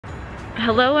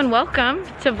Hello and welcome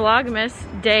to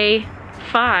Vlogmas day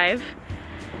 5.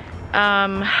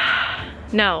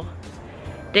 No,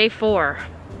 day 4.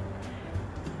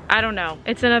 I don't know.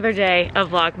 It's another day of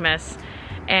Vlogmas.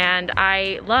 And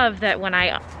I love that when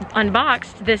I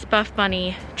unboxed this Buff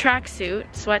Bunny tracksuit,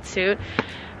 sweatsuit,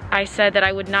 I said that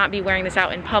I would not be wearing this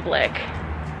out in public.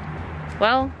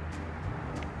 Well,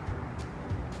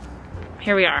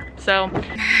 here we are. So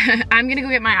I'm gonna go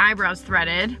get my eyebrows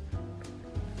threaded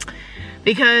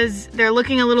because they're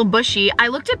looking a little bushy. I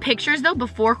looked at pictures though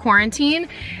before quarantine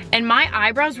and my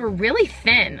eyebrows were really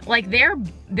thin. Like they're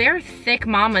thick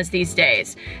mamas these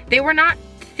days. They were not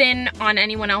thin on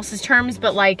anyone else's terms,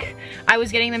 but like I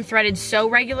was getting them threaded so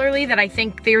regularly that I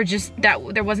think they were just, that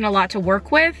there wasn't a lot to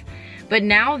work with. But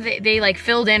now they like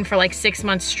filled in for like 6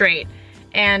 months straight.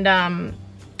 And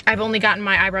I've only gotten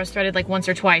my eyebrows threaded like once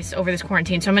or twice over this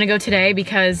quarantine. So I'm gonna go today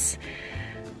because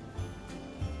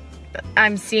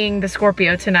I'm seeing the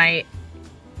Scorpio tonight.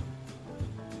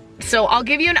 So I'll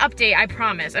give you an update, I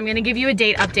promise. I'm gonna give you a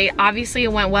date update. Obviously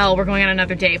it went well, we're going on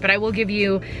another date, but I will give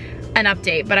you an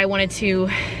update. But I wanted to,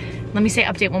 let me say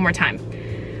update one more time.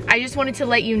 I just wanted to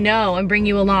let you know and bring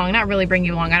you along. Not really bring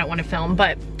you along, I don't wanna film,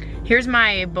 but here's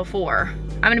my before.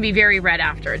 I'm gonna be very red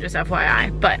after, just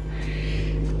FYI. But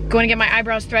going to get my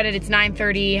eyebrows threaded, it's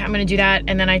 9:30. I'm gonna do that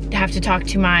and then I have to talk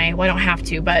to my, well I don't have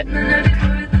to, but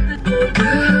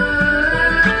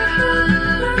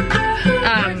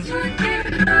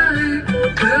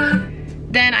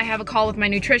then I have a call with my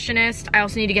nutritionist. I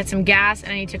also need to get some gas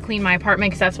and I need to clean my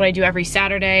apartment because that's what I do every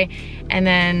Saturday, and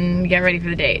then get ready for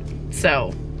the date.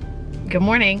 So, good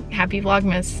morning, happy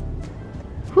Vlogmas.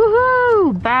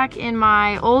 Woohoo! Back in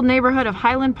my old neighborhood of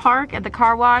Highland Park at the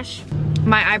car wash.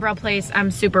 My eyebrow place,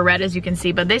 I'm super red as you can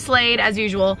see, but they slayed as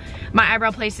usual. My eyebrow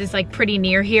place is like pretty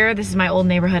near here. This is my old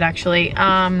neighborhood actually. So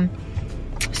I'm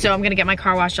gonna get my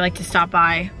car washed. I like to stop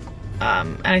by.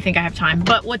 And I think I have time.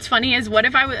 But what's funny is, what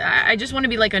if I just want to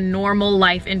be like a normal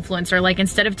life influencer. Like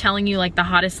instead of telling you like the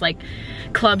hottest like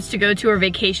clubs to go to or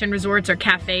vacation resorts or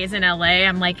cafes in LA,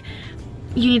 I'm like,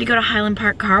 you need to go to Highland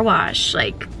Park Car Wash.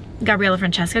 Like Gabriela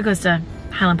Francesca goes to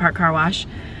Highland Park Car Wash.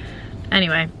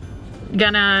 Anyway,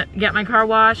 gonna get my car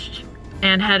washed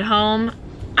and head home.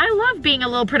 I love being a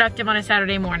little productive on a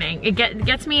Saturday morning. It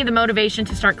gets me the motivation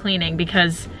to start cleaning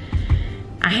because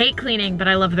I hate cleaning, but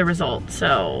I love the result,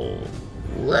 so.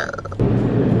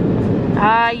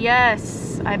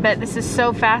 Yes, I bet this is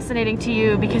so fascinating to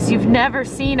you because you've never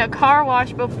seen a car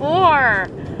wash before.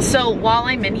 So while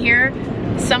I'm in here,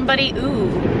 somebody,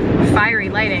 ooh, fiery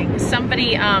lighting.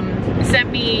 Somebody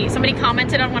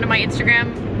commented on one of my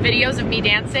Instagram videos of me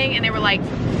dancing and they were like,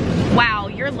 wow,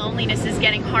 your loneliness is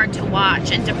getting hard to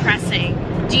watch and depressing.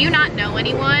 Do you not know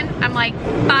anyone? I'm like,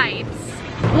 vibes.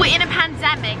 We're in a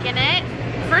pandemic, innit?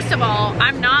 First of all,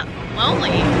 I'm not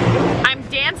lonely. I'm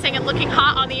dancing and looking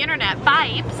hot on the internet,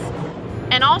 vibes.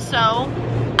 And also,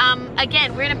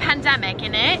 again, we're in a pandemic,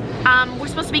 innit? We're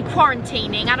supposed to be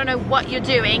quarantining. I don't know what you're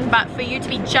doing, but for you to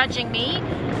be judging me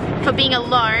for being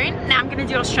alone, now I'm gonna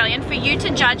do Australian, for you to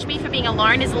judge me for being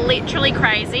alone is literally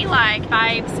crazy. Like,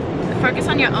 vibes, focus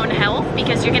on your own health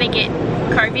because you're gonna get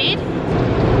COVID.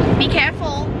 Be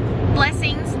careful,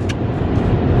 blessings.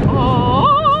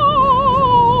 Oh.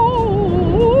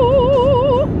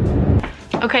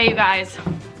 Okay, you guys,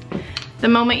 the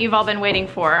moment you've all been waiting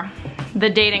for, the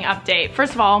dating update.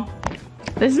 First of all,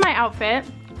 this is my outfit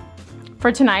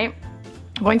for tonight.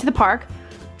 I'm going to the park.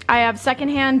 I have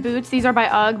secondhand boots. These are by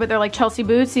UGG, but they're like Chelsea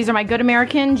boots. These are my Good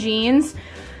American jeans.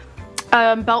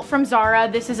 Belt from Zara.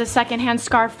 This is a secondhand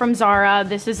scarf from Zara.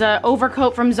 This is an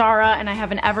overcoat from Zara, and I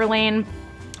have an Everlane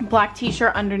black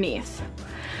t-shirt underneath.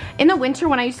 In the winter,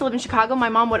 when I used to live in Chicago, my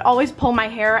mom would always pull my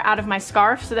hair out of my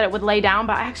scarf so that it would lay down,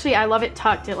 but actually I love it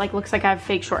tucked. It like looks like I have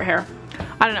fake short hair.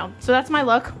 I don't know. So that's my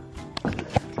look.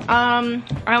 I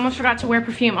almost forgot to wear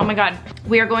perfume. Oh my God.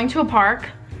 We are going to a park.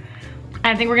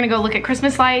 I think we're gonna go look at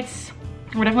Christmas lights.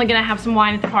 We're definitely gonna have some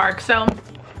wine at the park. So,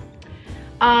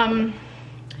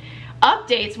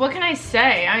 updates, what can I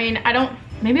say? I mean,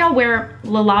 maybe I'll wear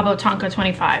Le Labo Tonka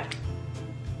 25.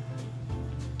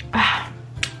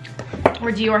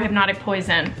 Or Dior Hypnotic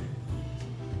Poison.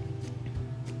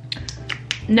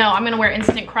 No, I'm gonna wear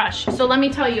Instant Crush. So let me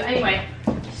tell you, anyway.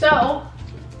 So,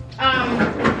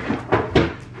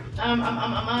 come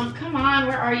on,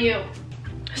 where are you?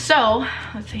 So,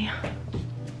 let's see.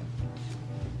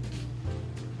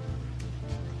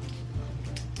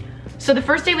 So the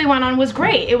first date we went on was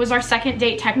great. It was our second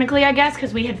date technically, I guess,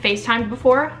 because we had FaceTimed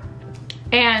before.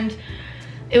 And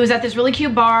it was at this really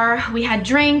cute bar. We had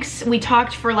drinks. We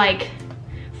talked for like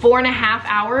 4.5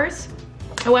 hours.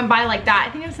 It went by like that.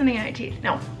 I think it was something in my teeth.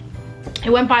 No. It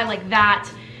went by like that.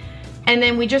 And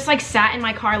then we just like sat in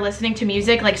my car listening to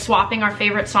music, like swapping our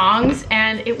favorite songs,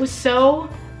 and it was so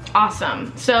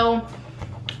awesome. So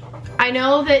I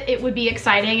know that it would be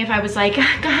exciting if I was like,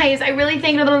 guys, I really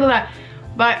think blah, blah, blah,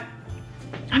 but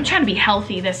I'm trying to be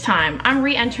healthy this time. I'm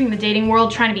re-entering the dating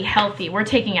world trying to be healthy. We're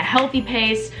taking a healthy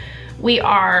pace. We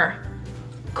are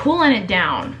cooling it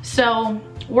down. So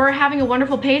we're having a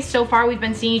wonderful pace. So far, we've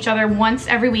been seeing each other once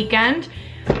every weekend,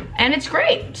 and it's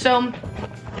great. So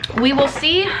we will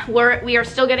see. We are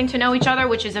still getting to know each other,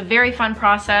 which is a very fun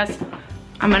process.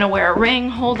 I'm gonna wear a ring,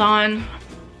 hold on.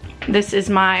 This is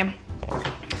my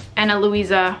Anna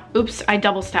Luisa, oops, I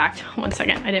double stacked. 1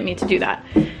 second, I didn't mean to do that.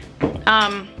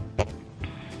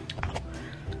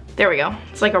 There we go.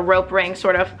 It's like a rope ring,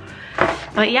 sort of.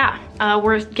 But yeah,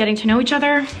 we're getting to know each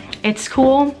other. It's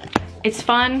cool, it's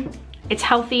fun, it's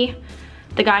healthy.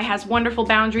 The guy has wonderful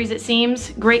boundaries, it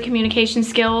seems. Great communication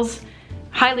skills,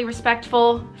 highly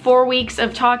respectful, 4 weeks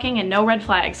of talking and no red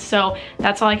flags. So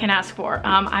that's all I can ask for.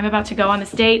 I'm about to go on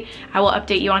this date. I will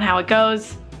update you on how it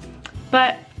goes.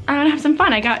 But I'm gonna have some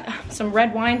fun. I got some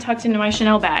red wine tucked into my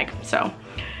Chanel bag, so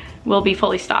we'll be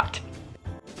fully stocked.